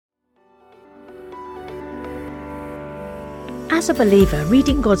As a believer,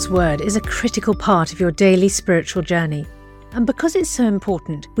 reading God's Word is a critical part of your daily spiritual journey. And because it's so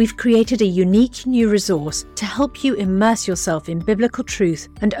important, we've created a unique new resource to help you immerse yourself in biblical truth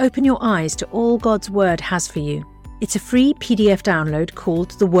and open your eyes to all God's Word has for you. It's a free PDF download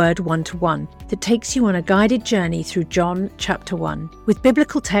called The Word 1-to-1 that takes you on a guided journey through John chapter 1. With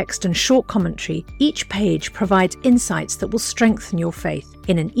biblical text and short commentary, each page provides insights that will strengthen your faith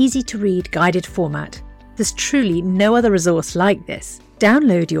in an easy-to-read guided format. There's truly no other resource like this.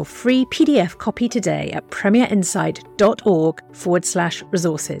 Download your free PDF copy today at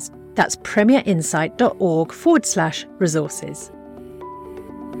premierinsight.org/resources. That's premierinsight.org/resources.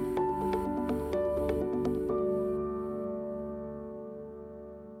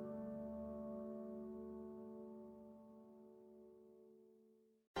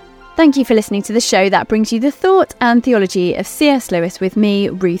 Thank you for listening to the show that brings you the thought and theology of C.S. Lewis with me,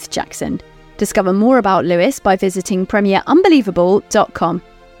 Ruth Jackson. Discover more about Lewis by visiting premierunbelievable.com,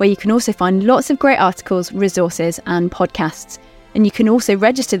 where you can also find lots of great articles, resources and podcasts. And you can also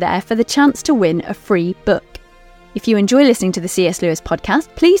register there for the chance to win a free book. If you enjoy listening to the C.S. Lewis podcast,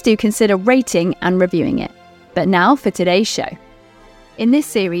 please do consider rating and reviewing it. But now for today's show. In this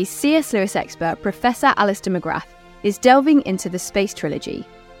series, C.S. Lewis expert Professor Alister McGrath is delving into the Space Trilogy,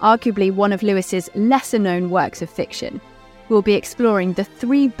 arguably one of Lewis's lesser-known works of fiction. We'll be exploring the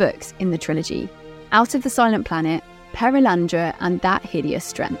 3 books in the trilogy: Out of the Silent Planet, Perelandra, and That Hideous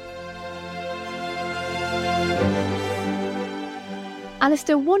Strength.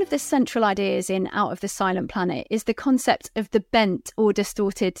 Alister, one of the central ideas in Out of the Silent Planet is the concept of the bent or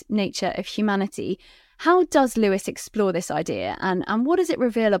distorted nature of humanity. How does Lewis explore this idea, and what does it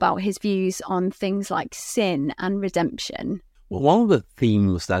reveal about his views on things like sin and redemption? Well, one of the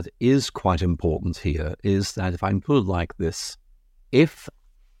themes that is quite important here is that, if I can put it like this, if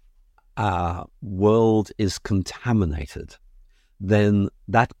our world is contaminated, then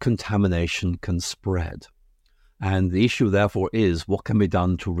that contamination can spread. And the issue, therefore, is what can be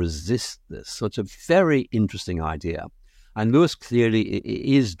done to resist this. So it's a very interesting idea. And Lewis clearly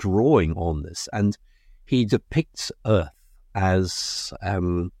is drawing on this. And he depicts Earth as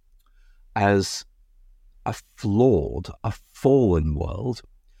a flawed, a fallen world,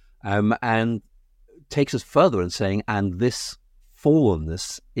 and takes us further in saying, and this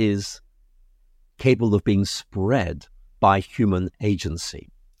fallenness is capable of being spread by human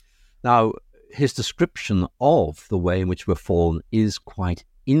agency. Now, his description of the way in which we're fallen is quite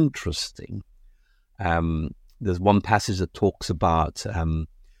interesting. There's one passage that talks about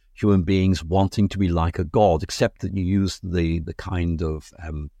human beings wanting to be like a god, except that you use the kind of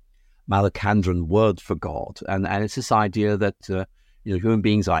Malacandran word for God, and it's this idea that human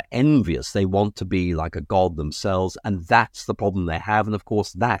beings are envious. They want to be like a god themselves, and that's the problem they have. And of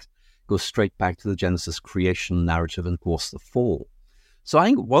course, that goes straight back to the Genesis creation narrative, and of course, the fall. So I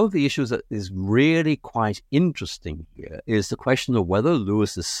think one of the issues that is really quite interesting here is the question of whether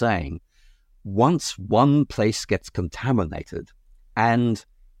Lewis is saying, once one place gets contaminated and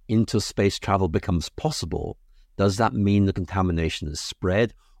interspace travel becomes possible, does that mean the contamination is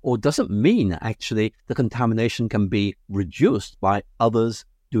spread? Or does it mean, actually, the contamination can be reduced by others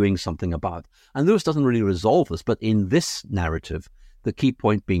doing something about it? And Lewis doesn't really resolve this, but in this narrative, the key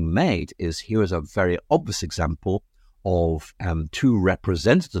point being made is here is a very obvious example of 2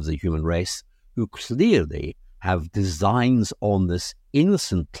 representatives of the human race who clearly have designs on this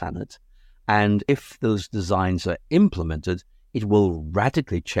innocent planet. And if those designs are implemented, it will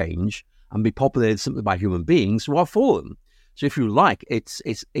radically change and be populated simply by human beings who are fallen. So if you like, it's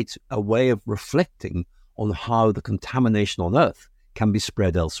a way of reflecting on how the contamination on Earth can be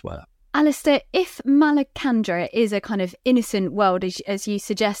spread elsewhere. Alister, if Malacandra is a kind of innocent world, as you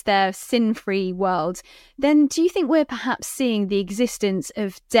suggest there, sin-free world, then do you think we're perhaps seeing the existence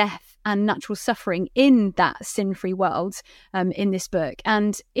of death and natural suffering in that sin-free world in this book?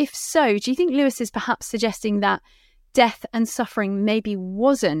 And if so, do you think Lewis is perhaps suggesting that death and suffering maybe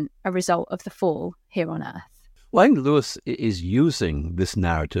wasn't a result of the fall here on Earth? Well, I think Lewis is using this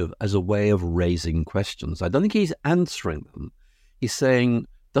narrative as a way of raising questions. I don't think he's answering them. He's saying,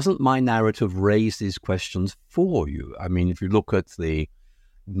 doesn't my narrative raise these questions for you? I mean, if you look at the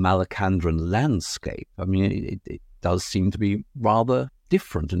Malacandran landscape, I mean, it does seem to be rather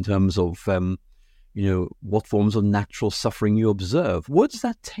different in terms of, what forms of natural suffering you observe. Where does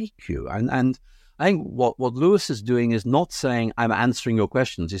that take you? And I think what Lewis is doing is not saying, I'm answering your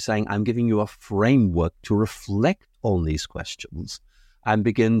questions. He's saying, I'm giving you a framework to reflect on these questions and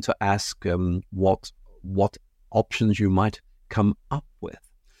begin to ask what options you might come up with.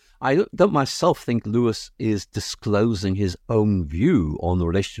 I don't myself think Lewis is disclosing his own view on the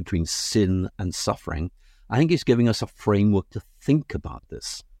relationship between sin and suffering. I think he's giving us a framework to think about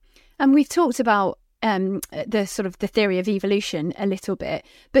this. And we've talked about the theory of evolution a little bit,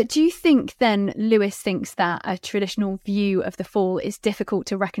 but do you think then Lewis thinks that a traditional view of the fall is difficult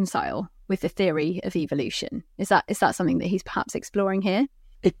to reconcile with the theory of evolution? Is that something that he's perhaps exploring here?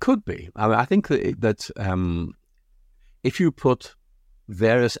 It could be. I think that if you put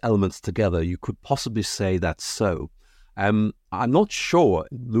various elements together, you could possibly say that's so. I'm not sure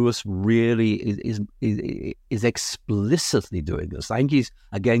Lewis really is explicitly doing this. I think he's,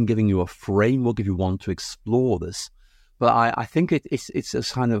 again, giving you a framework if you want to explore this. But I think it's a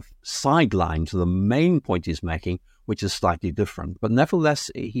kind of sideline to the main point he's making, which is slightly different. But nevertheless,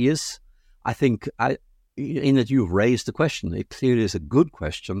 he is, I think, in that you've raised the question. It clearly is a good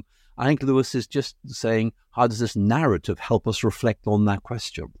question. I think Lewis is just saying, how does this narrative help us reflect on that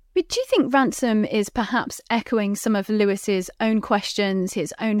question? But do you think Ransom is perhaps echoing some of Lewis's own questions,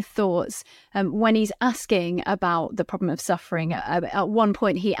 his own thoughts, when he's asking about the problem of suffering? At one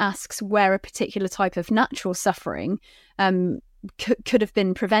point, he asks where a particular type of natural suffering could have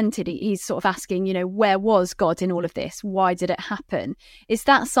been prevented. He's sort of asking, where was God in all of this? Why did it happen? Is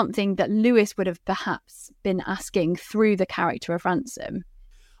that something that Lewis would have perhaps been asking through the character of Ransom?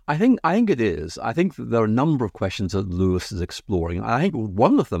 I think it is. I think that there are a number of questions that Lewis is exploring. I think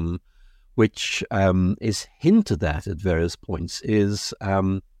one of them, which is hinted at various points, is,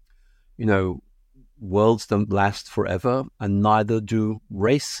 worlds don't last forever, and neither do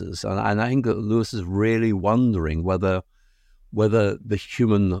races. And I think that Lewis is really wondering whether the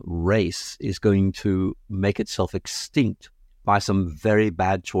human race is going to make itself extinct by some very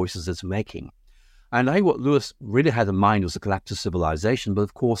bad choices it's making. And I think what Lewis really had in mind was the collapse of civilization. But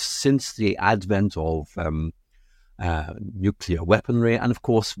of course, since the advent of nuclear weaponry, and of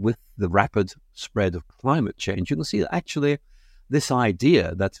course, with the rapid spread of climate change, you can see that actually this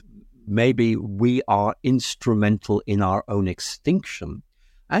idea that maybe we are instrumental in our own extinction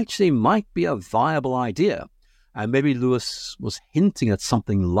actually might be a viable idea. And maybe Lewis was hinting at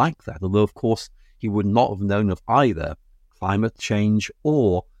something like that, although, of course, he would not have known of either climate change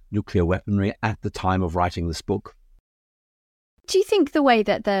or nuclear weaponry at the time of writing this book. Do you think the way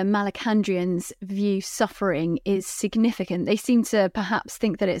that the Malacandrians view suffering is significant? They seem to perhaps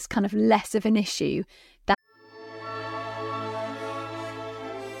think that it's kind of less of an issue.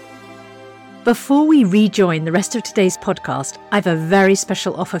 Before we rejoin the rest of today's podcast, I have a very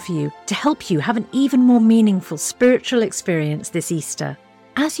special offer for you to help you have an even more meaningful spiritual experience this Easter.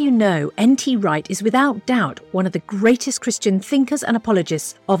 As you know, N.T. Wright is without doubt one of the greatest Christian thinkers and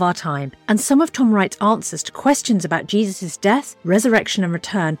apologists of our time, and some of Tom Wright's answers to questions about Jesus' death, resurrection and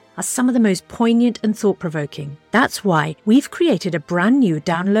return are some of the most poignant and thought-provoking. That's why we've created a brand new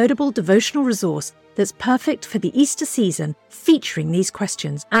downloadable devotional resource that's perfect for the Easter season, featuring these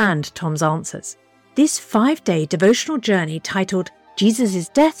questions and Tom's answers. This 5-day devotional journey titled Jesus'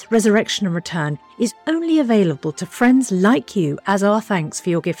 Death, Resurrection and Return is only available to friends like you as our thanks for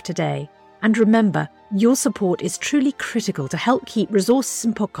your gift today. And remember, your support is truly critical to help keep resources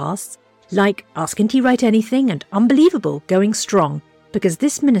and podcasts like Ask N.T. Wright Anything and Unbelievable going strong, because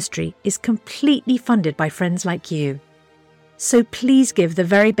this ministry is completely funded by friends like you. So please give the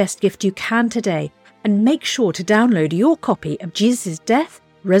very best gift you can today, and make sure to download your copy of Jesus' Death,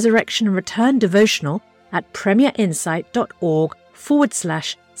 Resurrection and Return devotional at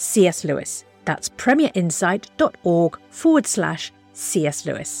premierinsight.org/C.S. Lewis. That's premierinsight.org/C.S.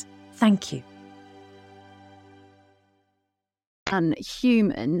 Lewis. Thank you. And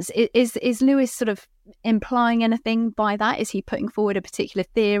humans, is Lewis sort of implying anything by that? Is he putting forward a particular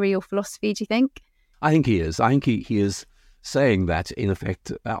theory or philosophy, do you think? I think he is. I think he is saying that, in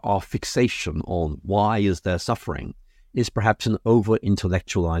effect, our fixation on why is there suffering is perhaps an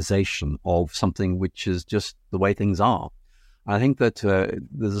over-intellectualization of something which is just the way things are. I think that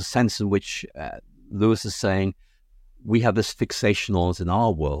there's a sense in which Lewis is saying we have this fixation on it in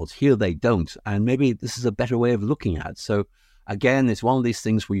our world. Here they don't. And maybe this is a better way of looking at it. So again, it's one of these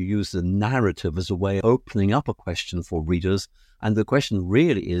things where you use the narrative as a way of opening up a question for readers. And the question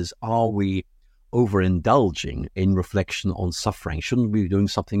really is, are we overindulging in reflection on suffering? Shouldn't we be doing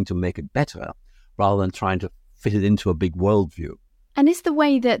something to make it better rather than trying to fit it into a big worldview? And is the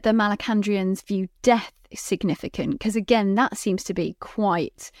way that the Malacandrians view death significant? Because again, that seems to be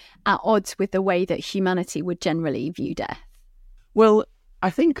quite at odds with the way that humanity would generally view death. Well, I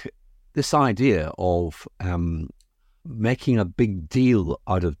think this idea of making a big deal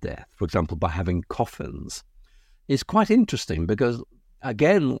out of death, for example, by having coffins, is quite interesting because,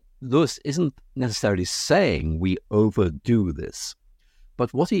 again, Lewis isn't necessarily saying we overdo this.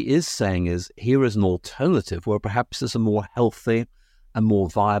 But what he is saying is here is an alternative where perhaps there's a more healthy and more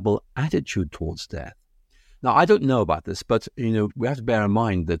viable attitude towards death. Now, I don't know about this, but, we have to bear in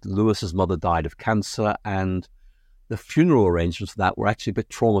mind that Lewis's mother died of cancer, and the funeral arrangements for that were actually a bit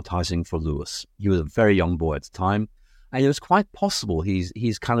traumatizing for Lewis. He was a very young boy at the time, and it was quite possible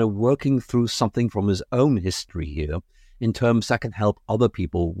he's kind of working through something from his own history here in terms that can help other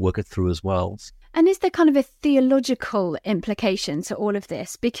people work it through as well. And is there kind of a theological implication to all of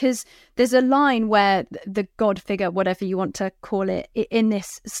this? Because there's a line where the God figure, whatever you want to call it, in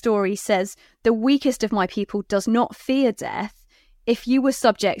this story says, the weakest of my people does not fear death. If you were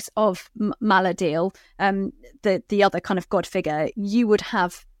subjects of Maladil, the other kind of God figure, you would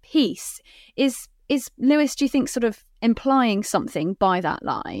have peace. Is Lewis, do you think, sort of implying something by that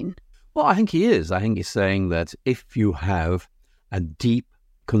line? Well, I think he is. I think he's saying that if you have a deep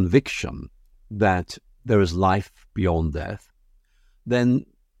conviction that there is life beyond death, then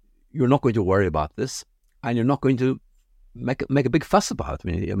you're not going to worry about this, and you're not going to make a big fuss about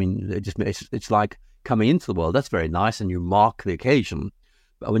it. I mean, it's like coming into the world. That's very nice, and you mark the occasion.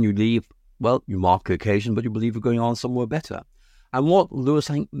 But when you leave, well, you mark the occasion, but you believe you're going on somewhere better. And what Lewis,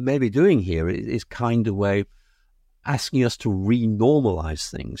 I think, may be doing here is kind of way asking us to renormalize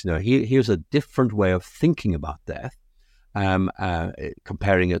things. Here's a different way of thinking about death.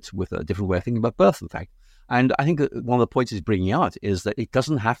 Comparing it with a different way of thinking about birth, in fact. And I think that one of the points he's bringing out is that it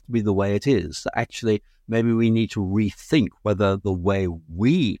doesn't have to be the way it is. That actually, maybe we need to rethink whether the way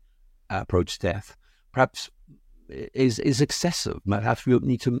we approach death perhaps is excessive. Perhaps we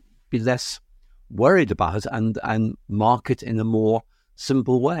need to be less worried about it and mark it in a more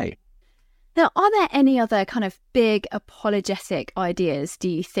simple way. Now, are there any other kind of big apologetic ideas, do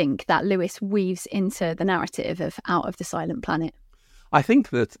you think, that Lewis weaves into the narrative of Out of the Silent Planet? I think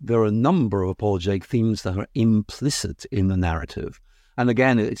that there are a number of apologetic themes that are implicit in the narrative. And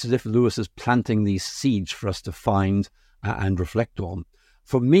again, it's as if Lewis is planting these seeds for us to find and reflect on.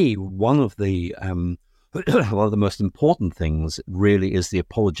 For me, one of the most important things really is the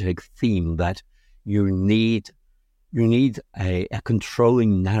apologetic theme that you need a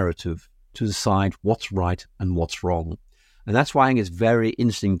controlling narrative to decide what's right and what's wrong. And that's why I think it's very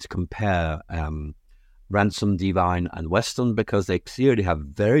interesting to compare Ransom, Divine, and Weston, because they clearly have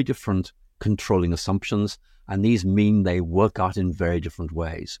very different controlling assumptions, and these mean they work out in very different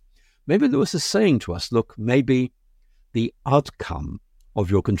ways. Maybe Lewis is saying to us, look, maybe the outcome of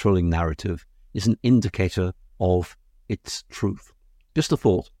your controlling narrative is an indicator of its truth. Just a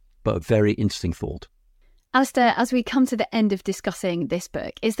thought, but a very interesting thought. Alistair, as we come to the end of discussing this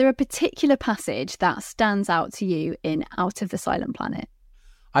book, is there a particular passage that stands out to you in Out of the Silent Planet?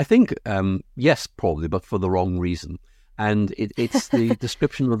 I think, yes, probably, but for the wrong reason. And it's the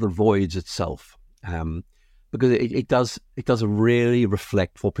description of the voyage itself, because it does really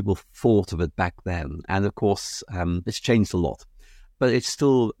reflect what people thought of it back then. And of course, it's changed a lot. But it's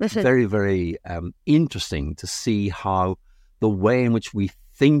still very, very interesting to see how the way in which we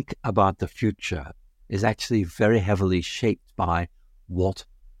think about the future is actually very heavily shaped by what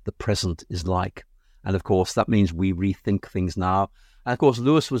the present is like. And of course, that means we rethink things now. And of course,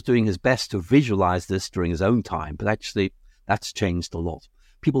 Lewis was doing his best to visualize this during his own time, but actually that's changed a lot.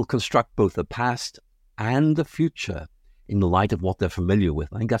 People construct both the past and the future in the light of what they're familiar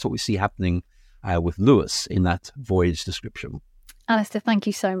with. I think that's what we see happening with Lewis in that voyage description. Alistair, thank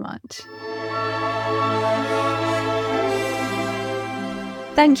you so much.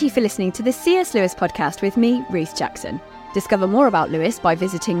 Thank you for listening to the C.S. Lewis podcast with me, Ruth Jackson. Discover more about Lewis by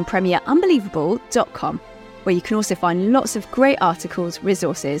visiting premierunbelievable.com, where you can also find lots of great articles,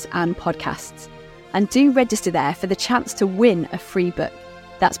 resources and podcasts. And do register there for the chance to win a free book.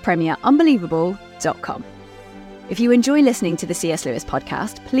 That's premierunbelievable.com. If you enjoy listening to the C.S. Lewis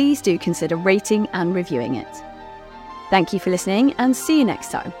podcast, please do consider rating and reviewing it. Thank you for listening, and see you next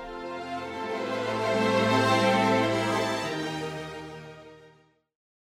time.